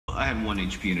I had 1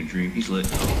 HP in a dream. He's lit.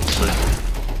 He's lit.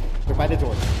 They're by the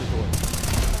door.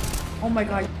 Oh my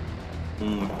god.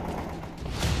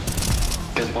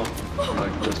 Guess what?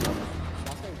 Like, just now.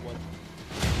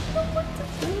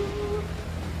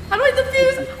 How do I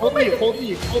defuse? Hold me.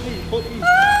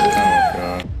 Oh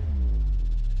god.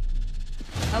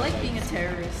 I like being a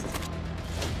terrorist.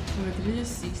 Wait, did we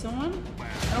just see someone?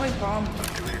 How do I bomb?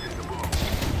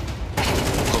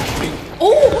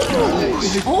 Oh!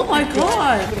 Oh my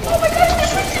god! Oh my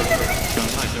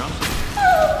god!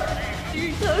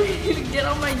 You're telling me to get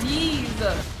on my knees!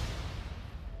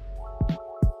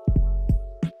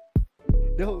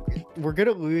 No, we're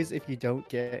gonna lose if you don't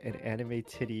get an anime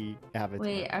titty avatar.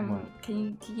 Wait,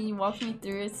 can you walk me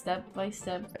through it step by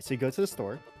step? So you go to the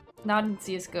store. Not in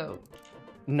CSGO.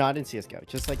 Not in CSGO,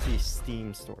 just like the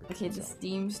Steam store. Okay, the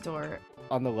Steam store.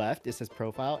 On the left, it says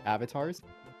profile, avatars.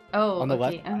 Oh, on the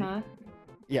okay, left.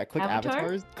 Yeah, click Avatar?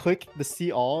 avatars. Click the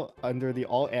see all under the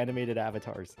all animated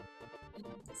avatars.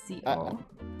 See all.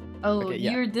 Oh, okay,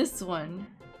 yeah. You're this one.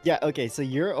 Yeah, okay, so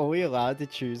you're only allowed to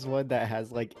choose one that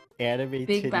has like anime Big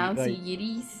titty, bouncy like...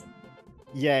 yitties.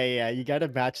 Yeah, you gotta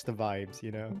match the vibes,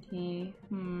 you know? Okay,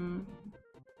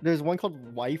 There's one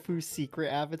called Waifu Secret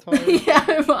Avatar. Yeah,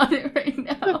 I'm on it right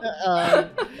now.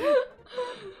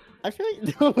 I feel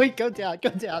like no, wait, go down.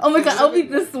 Oh my god, I'll be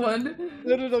this one.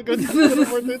 No, go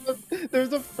down.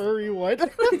 There's a furry one.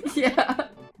 Yeah.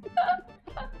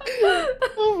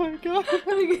 Oh my god.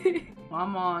 Okay.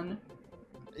 I'm on.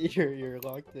 You're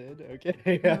locked in.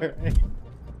 Okay, alright.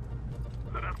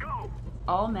 Let's go.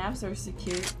 All maps are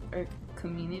secure or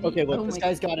community. Okay, look, oh this my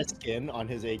guy's god. got a skin on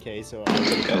his AK, so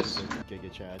Guys.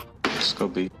 Giga Chad. Let's go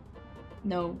B.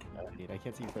 No. I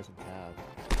can't see you pressing tab.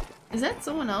 Is that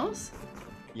someone else?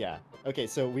 Yeah. Okay,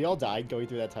 so we all died going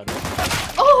through that tunnel.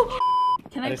 Oh!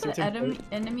 Can I And put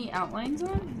enemy outlines on?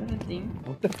 Is that a thing?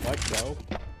 What the fuck, no?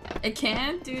 It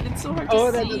can? Dude, it's so hard Oh,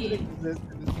 to that see. doesn't exist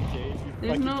in this game. You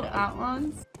There's fucking no cat.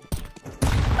 outlines.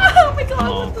 Oh my god,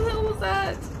 what the hell was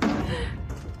that?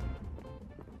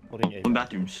 Holding A. One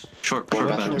bathrooms. Short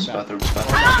Bathrooms. bathrooms.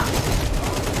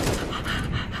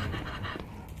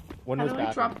 One How was do I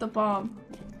bathroom. drop the bomb?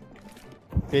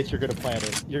 Bitch, you're gonna plant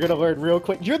it. You're gonna learn real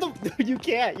quick. You're the- You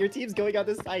can't! Your team's going on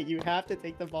the site. You have to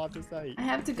take the bomb to site. I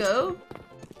have to go?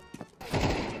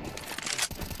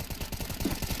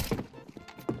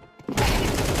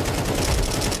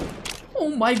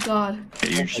 Oh my god.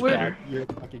 Hey, you're just Where- better. You're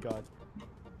a fucking god.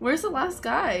 Where's the last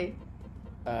guy?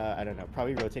 I don't know.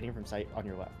 Probably rotating from site on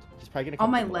your left. He's probably gonna On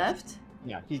come my from the left?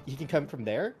 Yeah, he can come from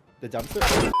there. The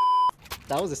dumpster.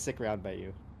 That was a sick round by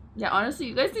you. Yeah, honestly,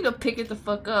 you guys need to pick it the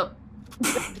fuck up.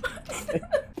 Let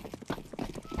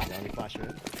me flash you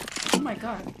in. Oh my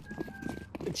god.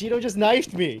 Gino just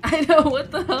knifed me! I know,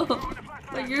 what the hell?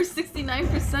 Like, you're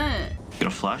 69%. Get a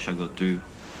flash, I go through.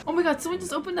 Oh my god, someone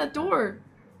just opened that door.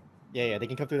 Yeah, they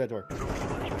can come through that door.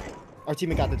 Our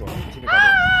teammate got the door.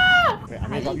 Ah! Wait, How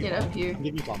do you bomb get bomb. up here?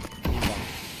 Give me bomb. Give me bomb.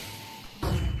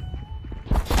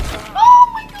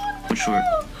 Oh my god, what For the sure.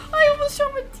 hell? I almost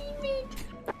shot my teammate.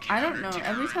 I don't know,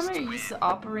 every time I use the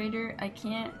operator, I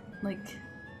can't, like,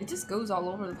 it just goes all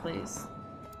over the place.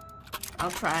 I'll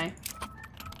try.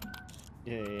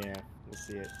 Yeah. Let's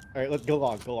see it. Alright, let's go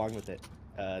along with it.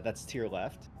 That's to your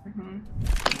left.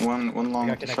 One long.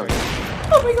 I got Sorry.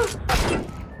 Oh my god!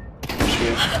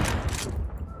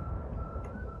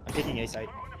 I'm taking A site.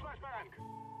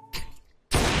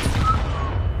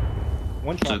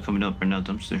 One So truck. coming up right now,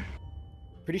 dumpster.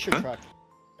 Pretty sure Huh? truck.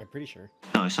 I'm pretty sure.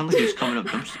 No, it sounds like he's coming up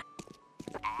dumpster.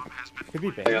 Could be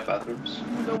I big. got bathrooms.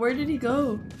 But where did he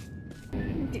go?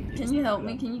 Can you help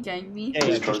me? Can you gang me? Yeah,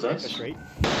 He's go towards straight, us.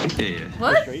 go straight. Yeah. Go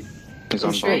What? straight. He's Go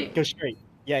on straight. bomb. Go straight.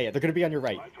 Yeah, they're gonna be on your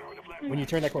right. When you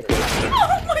turn that corner. Oh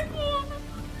my god!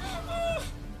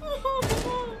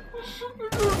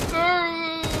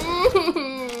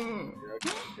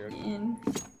 You're okay. And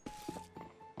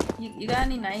you got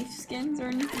any knife skins or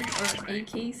anything? Or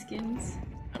AK skins?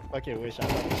 I fucking wish I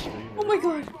was on the stream. Oh my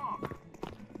god!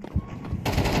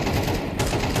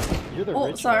 You're the Oh,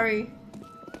 rich sorry. one.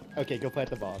 Okay, go plant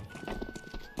the bomb.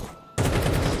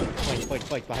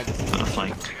 Flank, behind us.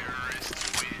 Flank.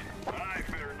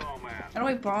 How do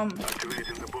I bomb?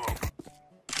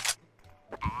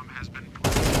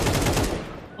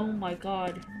 Oh my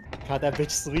god. Caught that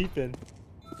bitch sleeping.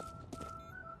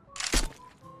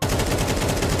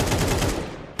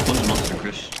 One's monster,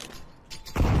 Chris.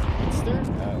 Monster?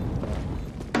 Oh.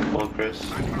 Well, Chris.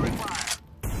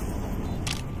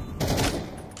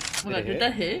 Oh my god, did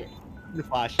that hit? The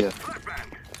flash. Yeah.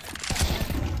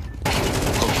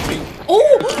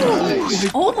 Oh!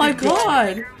 Oh my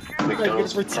god!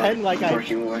 Like, pretend like I-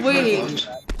 Wait.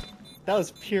 That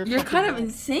was pure. You're fucking kind of luck.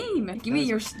 insane. Give me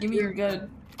your gun.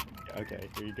 Okay,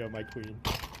 here you go, my queen.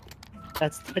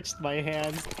 That's touched my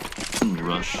hands.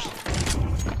 Rushed.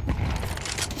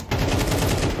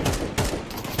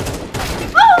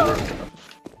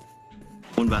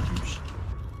 One bathrooms.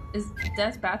 Is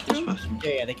that bathroom? Bathrooms.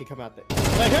 Yeah, they can come out there.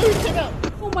 Like, who? Get out!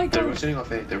 Oh my They're god. rotating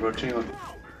off A. They're rotating off.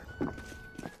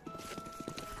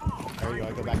 There you go.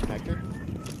 I go back connector.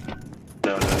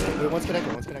 No. Wait, one's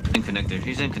connector. One's connector. In connector.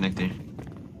 He's in connector.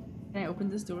 Can I open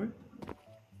this door?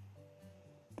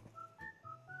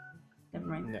 Never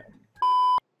mind. No.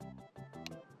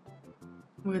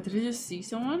 Wait, did I just see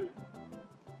someone?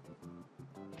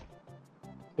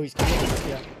 Oh, he's coming.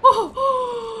 Yeah.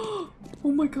 Oh!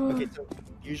 Oh my god. Okay, so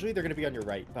usually they're gonna be on your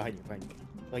right, behind you.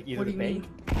 Like either What do the you bank,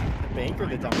 the bank or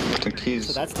the dump. The keys.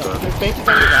 So that's done. The bank is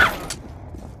on your left.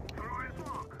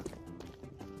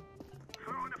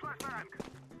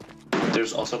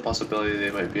 There's also a possibility they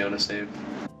might be on a save.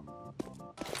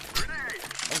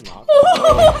 I'm not.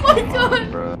 Oh my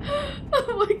god! Bruh.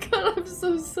 Oh my god, I'm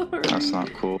so sorry. That's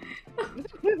not cool.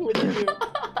 What did you do?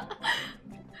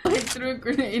 I threw a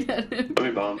grenade at him. Let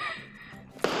me bomb.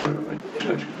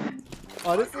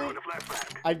 Honestly,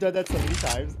 I've done that so many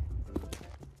times.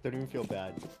 Don't even feel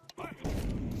bad.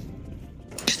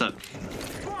 He's stuck.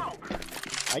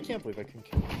 I can't believe I can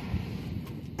kill him.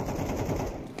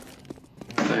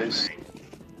 Nice.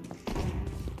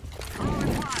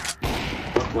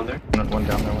 One there. One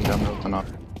down there. One down there. One up.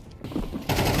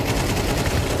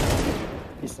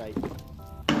 He's sight.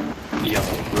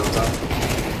 Yellow. Real top.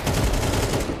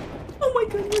 Oh my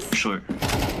goodness. Short. On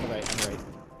the right, on the right.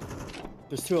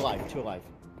 There's two alive, two alive.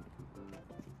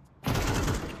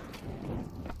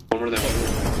 One more there.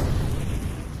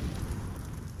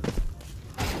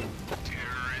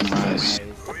 Nice.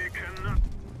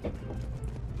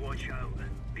 Watch out.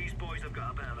 These boys have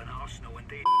got a bit of an arsenal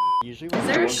indeed. Usually Is when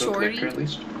there a One go shorty? connector at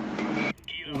least.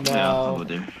 Yeah, I'll go no.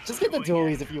 there. Just get the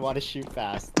dualies if you want to shoot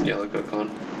fast. Yellow go con.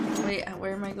 Wait,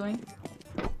 where am I going?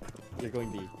 You're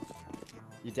going B.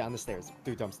 You're down the stairs,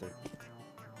 through dumpster.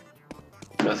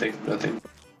 Nothing.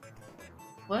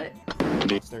 What?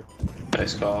 Dumpster.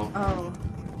 Nice call. Oh.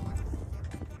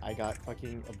 I got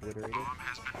fucking obliterated.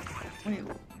 Wait,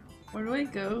 where do I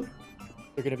go?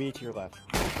 They're gonna be to your left.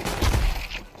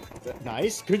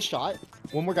 Nice, good shot.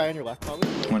 One more guy on your left, probably.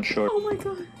 One short. Oh my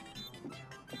god.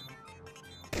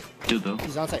 Two though.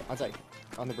 He's on site,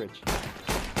 on the bridge.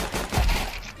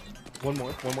 One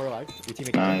more alive. Your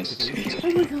teammate. Nice.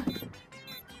 Oh my god.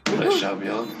 Nice job,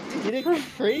 Yellow. You did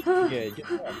great. Good.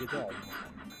 Good job.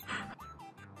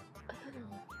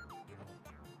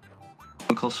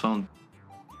 One close found.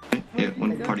 Yeah,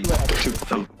 one party. Shoot,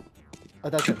 found. Oh,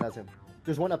 that's him.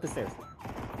 There's one up the stairs.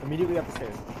 Immediately up the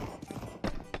stairs.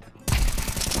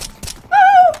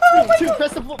 Two,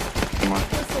 press the Come on.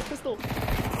 pistol.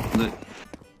 Lit.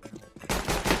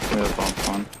 We have bomb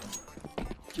con.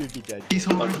 You'd be dead. He's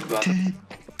hard. Dead.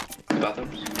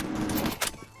 Bathrooms.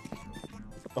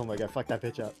 Oh my god, fuck that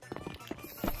bitch up.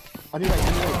 On your right.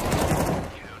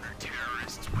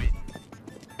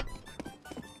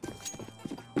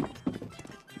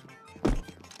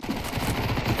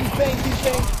 He's banged.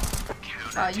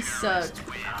 Ah, you suck.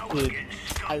 Dude,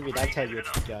 I mean, I tell you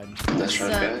it's done. That's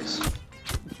right, Suck. guys.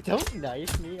 Don't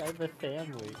knife me, I have a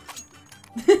family.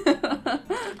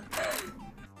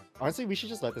 Honestly, we should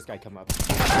just let this guy come up.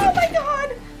 Oh my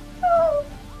god! No!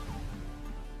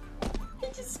 He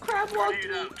just crab walked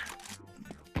me.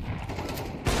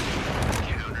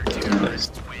 Nice.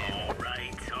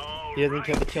 He doesn't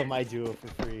get to kill my duo for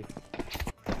free.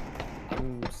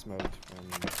 I'm smoked from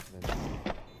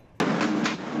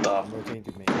I'm rotating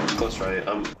through main. Close right.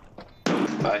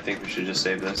 I think we should just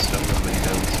save this. Don't go many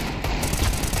guns.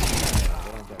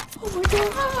 Oh my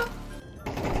god!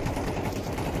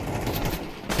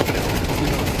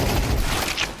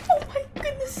 Oh my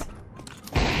goodness!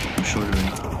 I'm short already.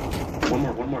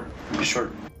 One more. Be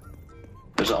short.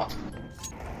 There's off.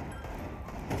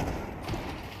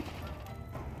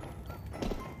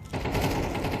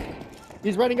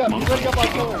 He's running up. He's running up on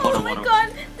Killer. Oh my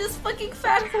god! This fucking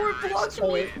fat whore blocked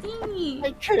my thingy!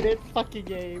 I couldn't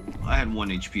fucking aim. I had 1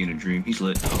 HP in a dream. He's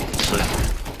lit. Oh, he's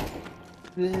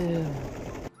lit.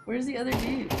 Where's the other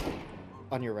dude?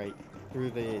 On your right.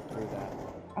 Through that.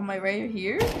 On my right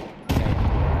here?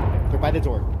 They're by the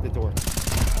door.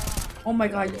 Oh my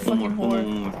god, you One fucking more.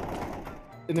 whore.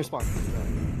 In their spawn.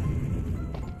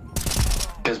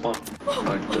 His bomb.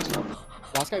 Oh, does not.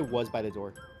 Last guy was by the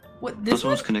door. What, this This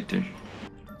one? one's connector.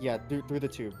 Yeah, through the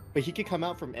tube. But he could come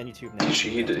out from any tube now.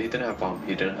 He didn't have bomb.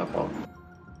 I don't know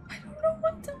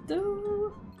what to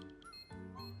do.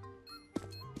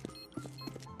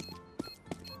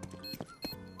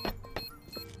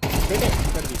 Right there, in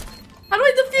front of you. How do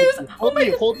I defuse? Hold Oh my E,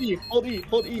 god. hold E, hold E,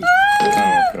 hold E.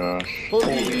 Oh gosh. Hold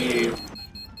E.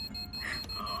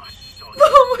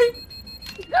 Oh my.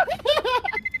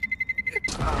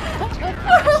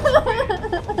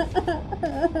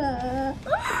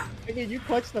 Okay, you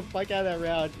clutched the fuck out of that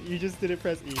round. You just didn't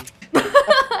press E.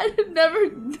 I've never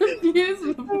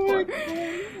defused before.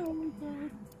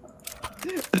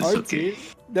 It's Our okay. team,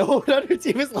 no one on our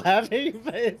team is laughing,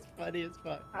 but it's funny as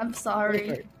fuck. I'm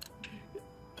sorry.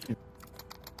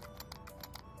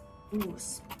 Ooh,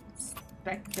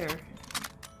 Spectre.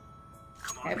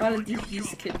 I bought a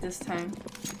defuse kit this time.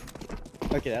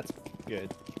 Okay, that's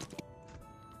good.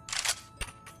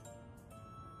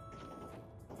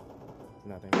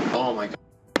 Nothing. Oh my god.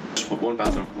 Just one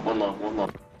bathroom, one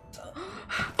long.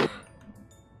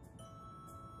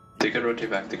 They can rotate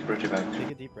back, Take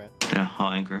a deep breath. Yeah,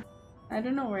 I'll anchor. I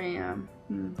don't know where I am.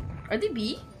 Are they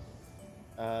B?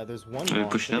 There's one Should we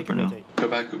long, push so it they up can or no? rotate. Go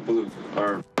back blue,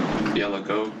 or yellow,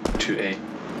 go to A.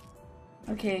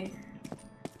 Okay.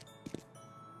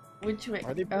 Which way?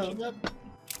 Are they pushing Oh. up?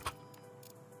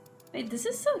 Wait, this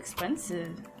is so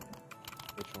expensive.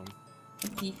 Which one? A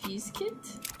defuse kit?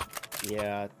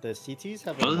 Yeah, the CTs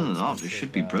have a Other more than that, they expensive,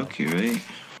 should be broke here, right?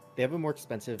 They have a more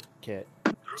expensive kit.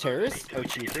 Terrorists are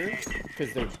cheaper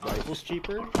because their rifle's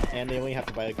cheaper, and they only have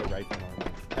to buy like a rifle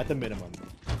armor at the minimum.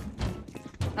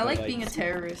 I like like- being a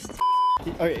terrorist.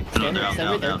 Okay, stand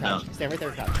right there and crouch. Stand right there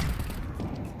and crouch.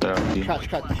 They're on B. Crouch.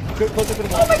 Go closer to the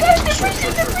wall. Oh my god, they're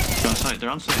breaching! They're breaching! They're on site, they're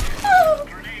on site. Oh!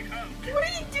 What are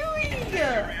you doing?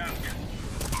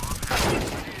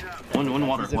 One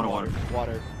water, He's in water.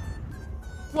 Water.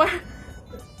 What?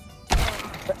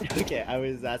 Okay, I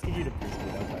was asking you to boost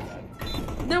me up by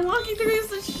that. They're walking through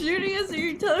us and shooting us, and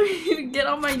you're telling me to get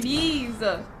on my knees.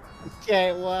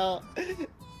 Okay, well,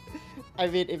 I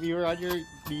mean, if you were on your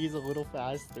knees a little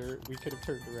faster, we could have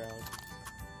turned around.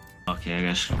 Okay, I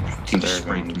guess team They're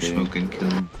spraying going through B. smoke and kill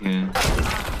him. Yeah.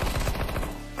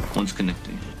 One's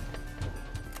connecting.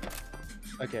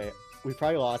 Okay, we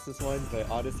probably lost this one, but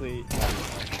honestly,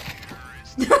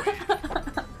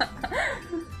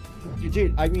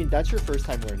 dude, I mean, that's your first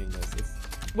time learning this.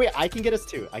 Wait, I can get us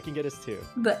two.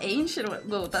 The ancient one.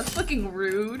 Whoa, that's fucking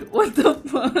rude. What the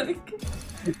fuck?